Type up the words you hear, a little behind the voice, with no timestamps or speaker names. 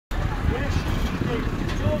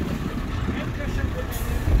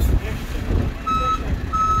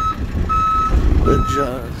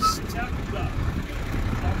just,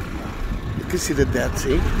 you can see the Dead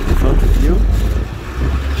Sea in front of you.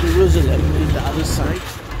 Jerusalem is the other side.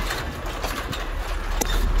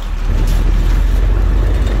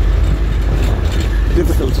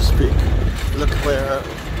 Difficult to speak. Look where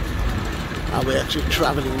are we actually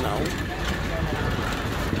traveling now.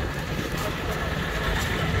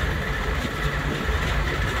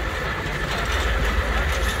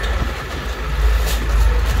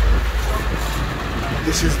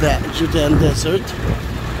 This is the Judean Desert.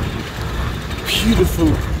 Beautiful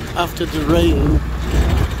after the rain. You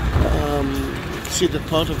can see that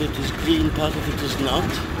part of it is green, part of it is not.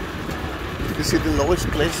 You can see the lowest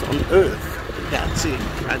place on earth. That's it,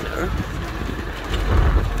 right there.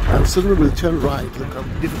 And soon we'll turn right. Look how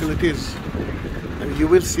difficult it is. And you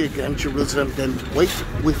will see again Jerusalem. Then wait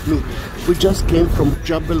with me. We just came from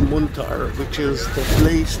Jabal Muntar, which is the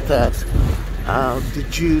place that the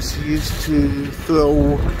Jews used to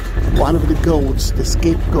throw one of the goats, the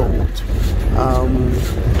scapegoat,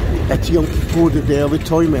 at Yom Kippur, the Day of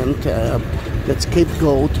Atonement. That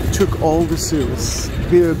scapegoat took all the sins,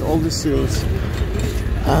 beared all the sins,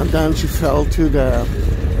 and then she fell to death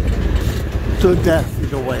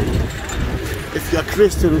in a way. If you're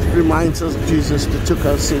Christian, it reminds us of Jesus that took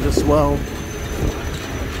our sin as well.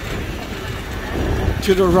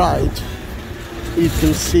 To the right, you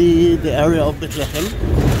can see the area of Bethlehem.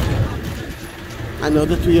 I know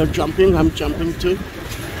that we are jumping, I'm jumping too.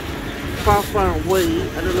 Far, far away,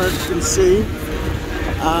 I don't know if you can see.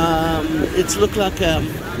 It's look like,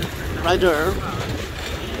 right there,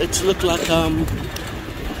 it's look like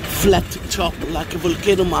flat top, like a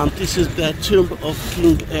volcano mount. This is the tomb of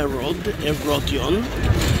King Herodion.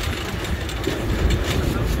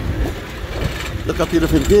 Look how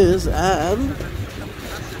beautiful it is, and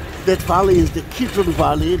that valley is the Kidron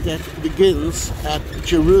Valley that begins at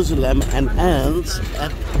Jerusalem and ends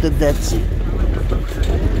at the Dead Sea.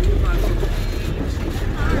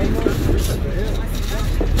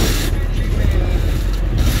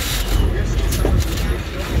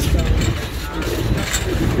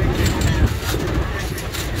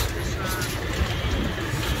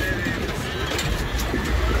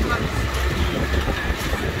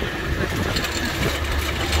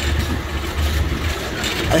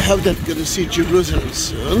 I hope that we're going to see Jerusalem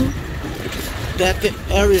soon. That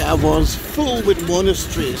area was full with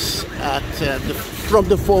monasteries from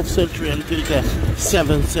the 4th century until the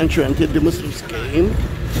 7th century, until the Muslims came.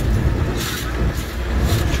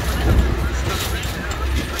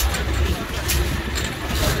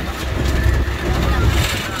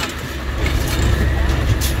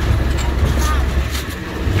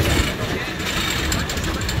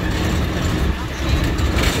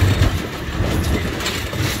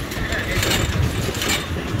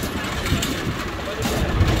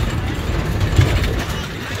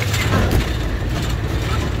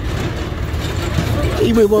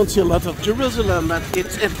 We won't see a lot of Jerusalem, but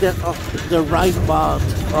it's at the right part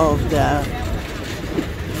of the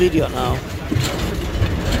video now.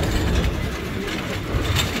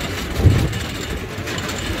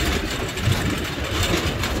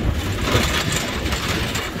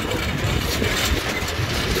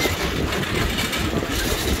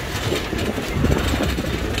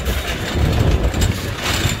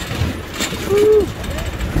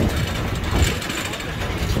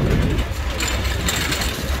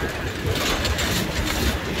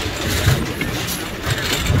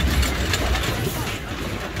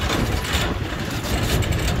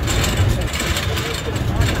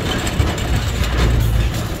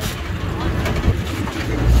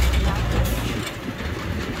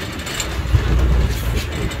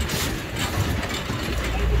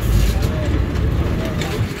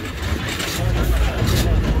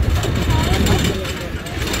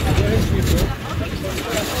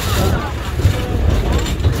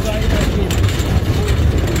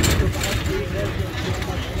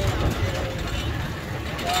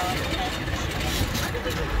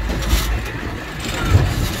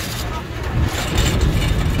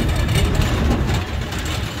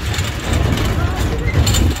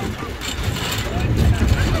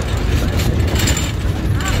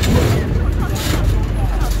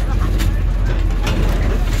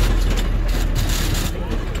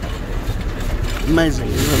 Amazing,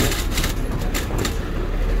 isn't it?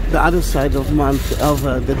 The other side of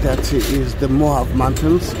the Dead Sea is the Moab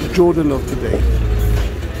Mountains, Jordan of today.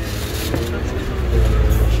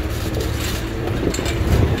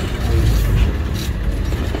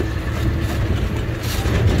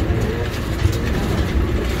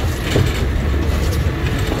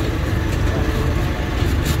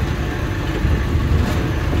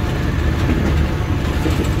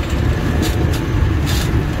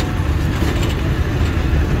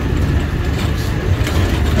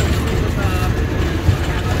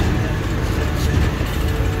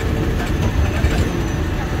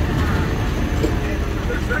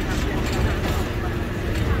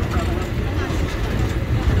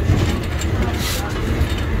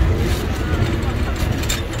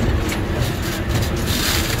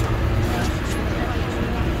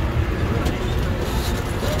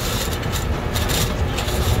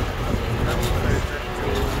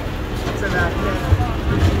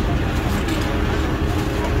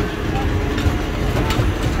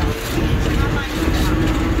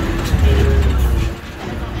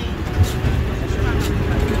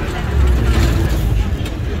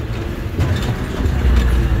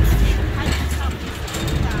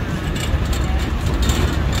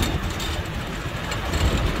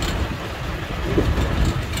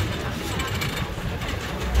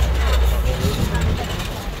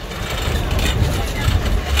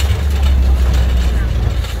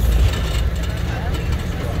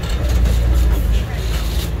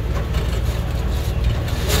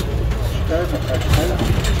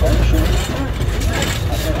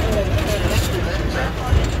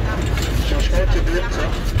 שהשקעות באמצע.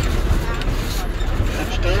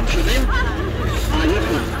 שתיים שונים,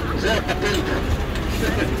 יופי, זה הפטנט.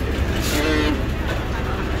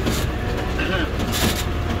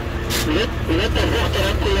 אולי תעבור את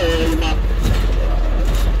הרמקול עם ה...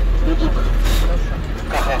 בדיוק.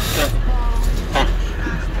 ככה, כן.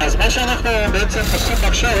 אז מה שאנחנו בעצם עושים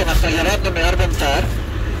עכשיו, אנחנו ירדנו מהר במטר,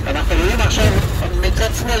 אנחנו רואים עכשיו מצד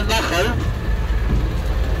שמאל נחל,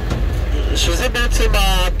 שזה בעצם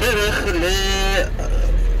הדרך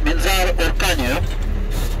למנזר אורקניה,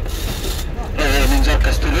 מנזר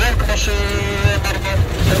קסטוריאל כמו שאמרנו,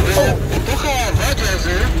 ובתוך הוואדי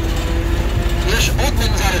הזה יש עוד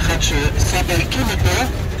מנזר אחד שסבא הקים אותו,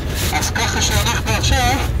 אז ככה שאנחנו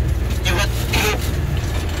עכשיו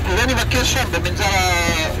לא נבקר שם במנזר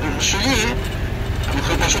השני,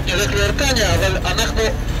 אנחנו פשוט נלך לאורקניה, אבל אנחנו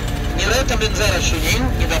נראה את המנזר השני,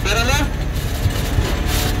 נדבר עליו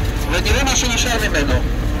ונראה מה שנשאר ממנו.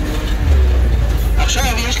 עכשיו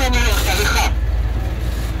יש לנו הליכה,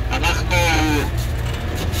 אנחנו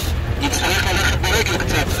נצטרך ללכת ברגל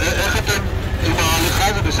קצת. איך אתם עם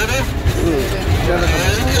ההליכה? זה בסדר?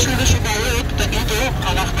 אם יש איזושהי בעיות תגידו,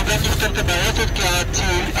 אנחנו גם נפתור את הבעיות כי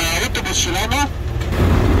האוטובוס שלנו.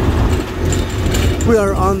 We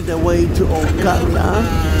are on the way to Orkanya,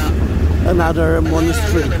 another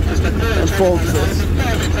monastery and fortress.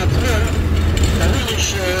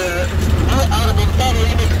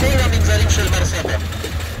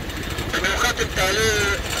 במיוחד אם תעלה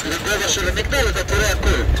לגובה של המגדל, אתה תראה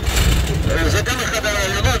הכל. זה גם אחד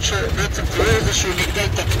הרעיונות שבעצם תראה איזשהו מגדל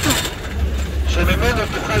תקתוק, שממנו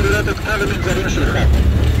תוכל לראות את כל המנזרים שלך.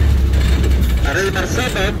 הרי מר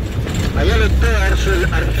סבא היה לו תואר של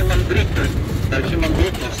ארכימנדריטוס.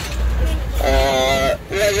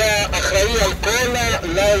 הוא היה אחראי על כל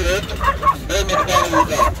הלילות במגדל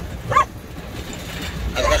יהודה.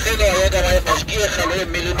 אז לכן הוא היה גם משגיח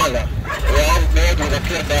עליהם מלמעלה. הוא אהב מאוד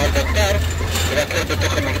לבקר באלבנטר, לבקר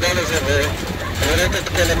בתוך המגדל הזה ולראות את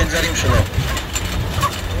כל המנזרים שלו.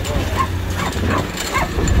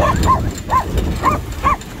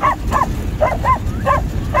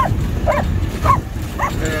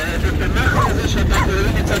 את הנחל הזה שאתה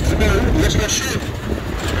קוראים מצד שמאל, יש לו שם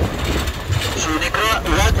שהוא נקרא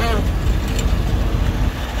ואדי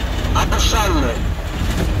אבו שללה.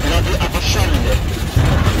 ואדי אבו שללה.